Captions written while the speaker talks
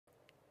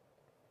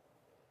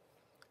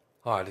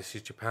Hi, this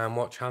is Japan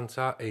Watch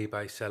Hunter,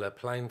 eBay seller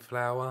Plain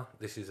Flower.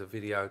 This is a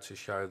video to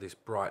show this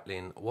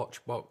Breitling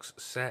watch box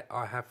set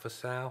I have for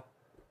sale.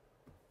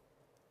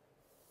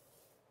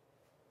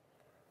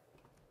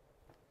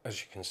 As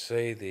you can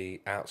see,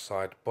 the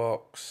outside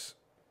box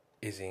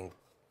is in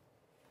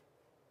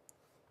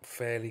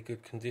fairly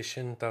good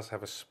condition, does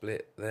have a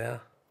split there.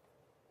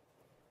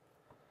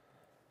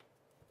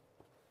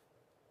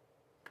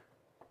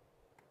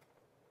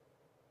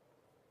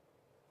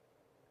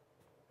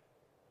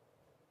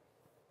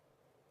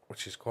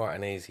 Which is quite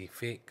an easy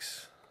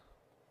fix.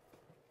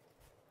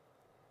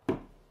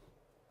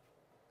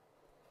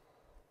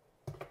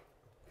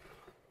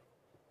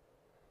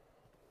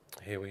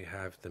 Here we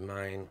have the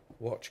main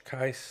watch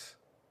case.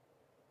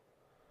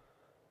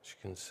 As you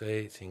can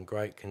see, it's in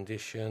great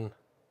condition.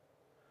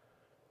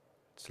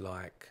 It's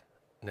like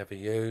never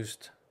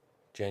used,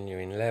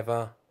 genuine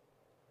leather,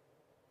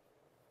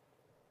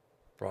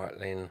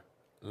 Breitling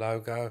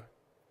logo.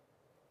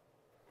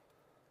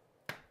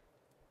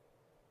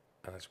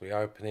 And as we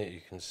open it, you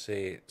can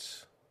see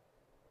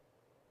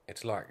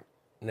it's like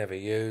never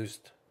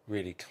used,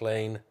 really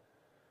clean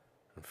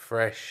and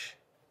fresh.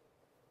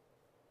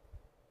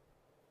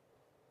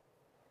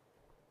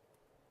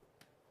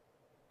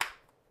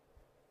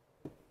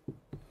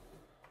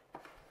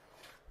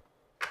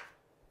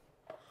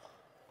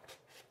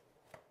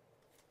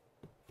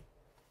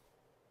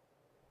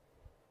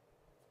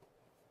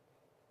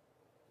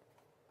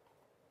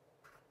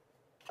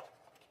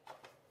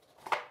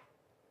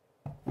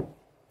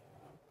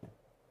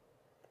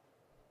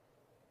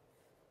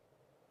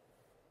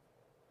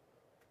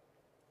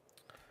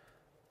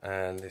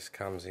 And this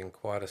comes in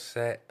quite a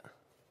set.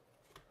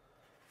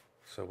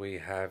 So we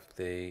have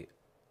the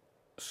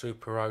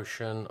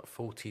SuperOcean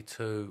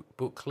 42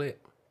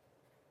 booklet,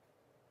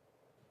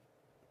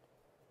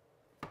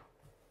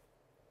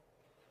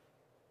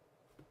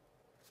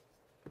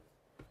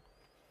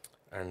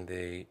 and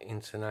the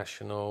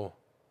international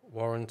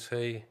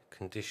warranty,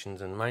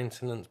 conditions and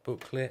maintenance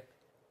booklet.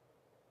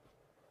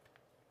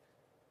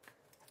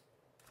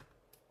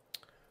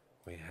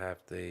 We have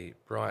the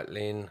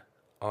Breitling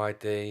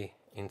ID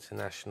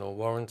international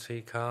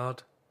warranty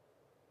card.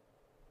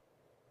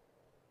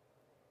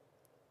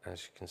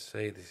 As you can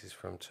see, this is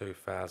from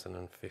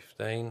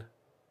 2015.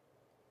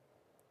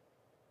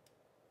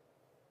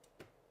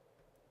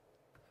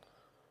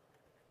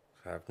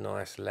 So I have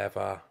nice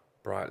leather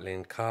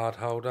Breitling card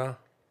holder.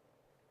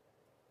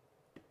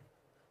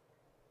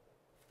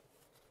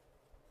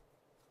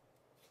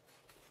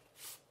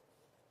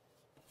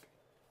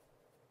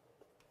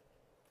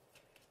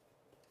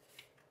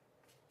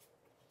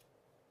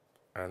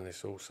 And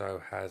this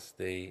also has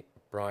the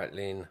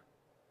Breitling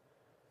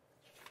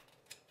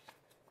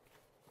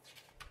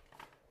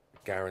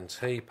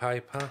guarantee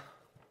paper.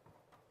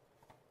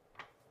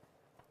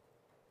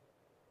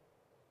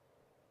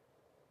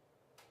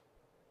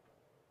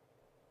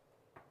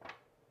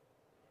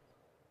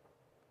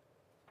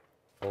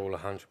 All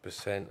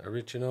 100%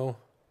 original.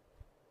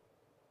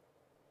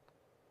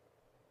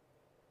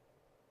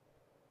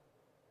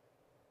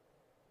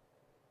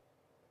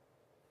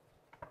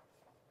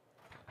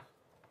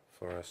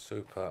 For a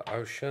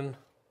SuperOcean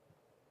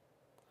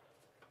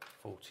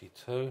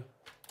 42.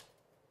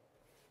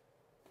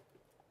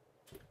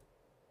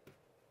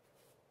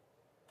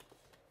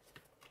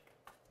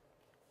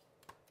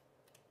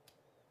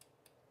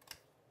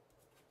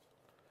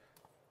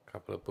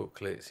 Couple of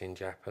booklets in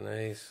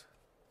Japanese.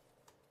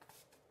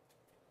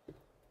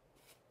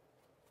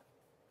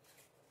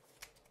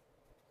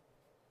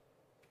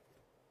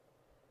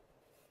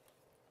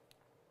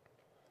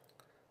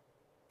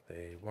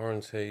 The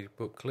warranty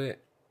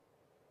booklet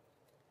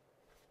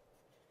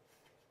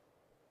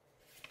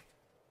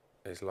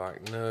is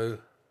like new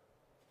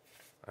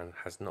and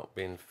has not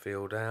been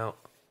filled out.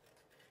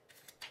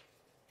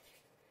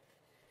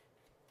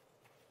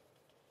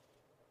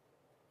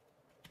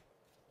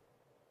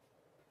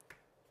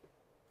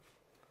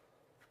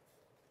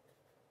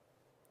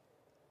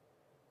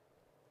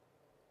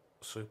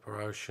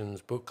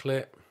 SuperOcean's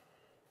booklet.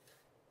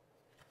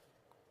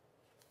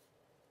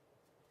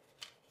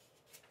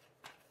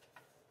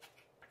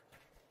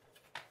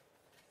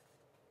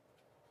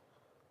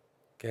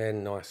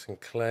 Again, nice and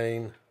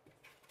clean,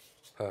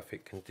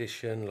 perfect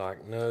condition,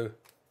 like new.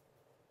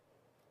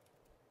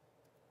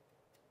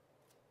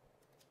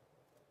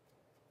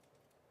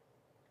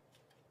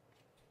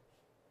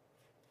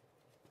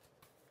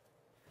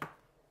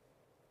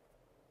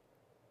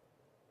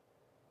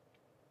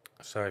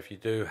 So if you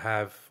do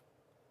have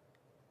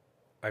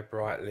a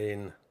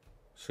Breitling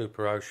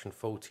SuperOcean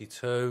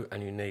 42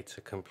 and you need to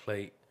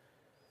complete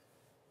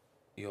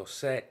your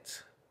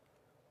set,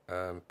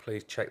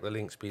 please check the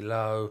links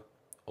below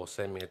or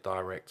send me a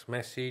direct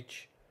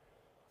message.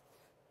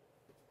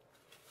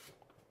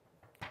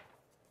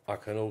 I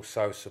can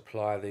also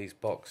supply these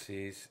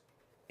boxes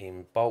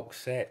in bulk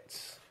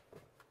sets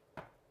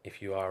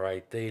if you are a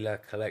dealer,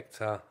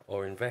 collector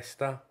or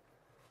investor.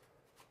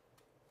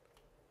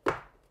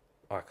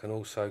 I can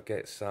also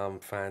get some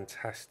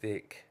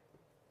fantastic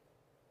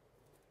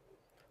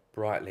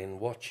Breitling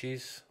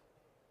watches,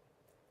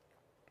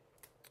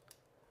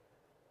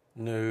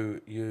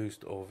 new,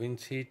 used or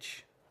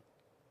vintage.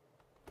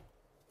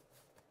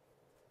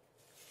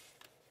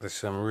 There's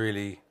some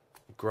really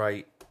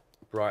great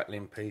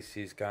Breitling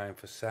pieces going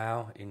for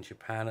sale in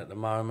Japan at the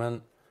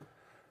moment.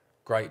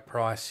 Great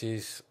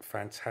prices,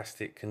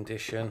 fantastic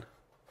condition.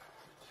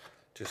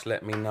 Just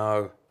let me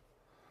know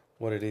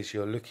what it is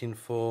you're looking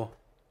for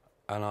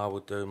and I will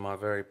do my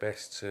very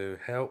best to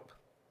help.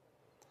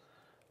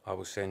 I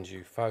will send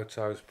you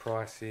photos,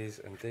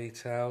 prices and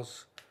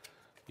details.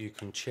 You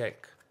can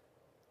check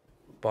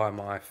by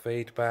my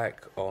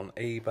feedback on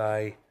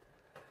eBay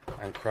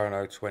and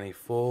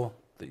Chrono24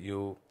 that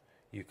you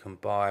can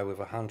buy with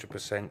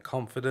 100%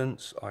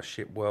 confidence. I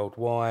ship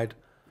worldwide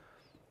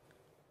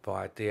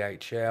via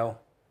DHL.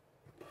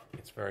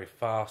 It's very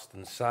fast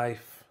and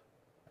safe.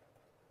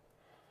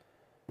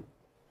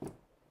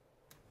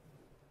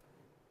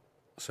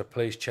 So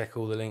please check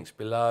all the links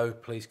below.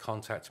 Please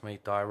contact me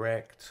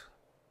direct.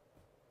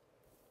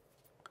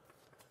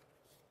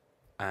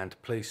 And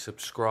please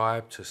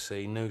subscribe to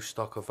see new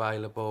stock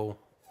available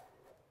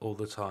all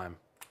the time.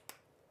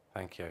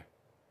 Thank you.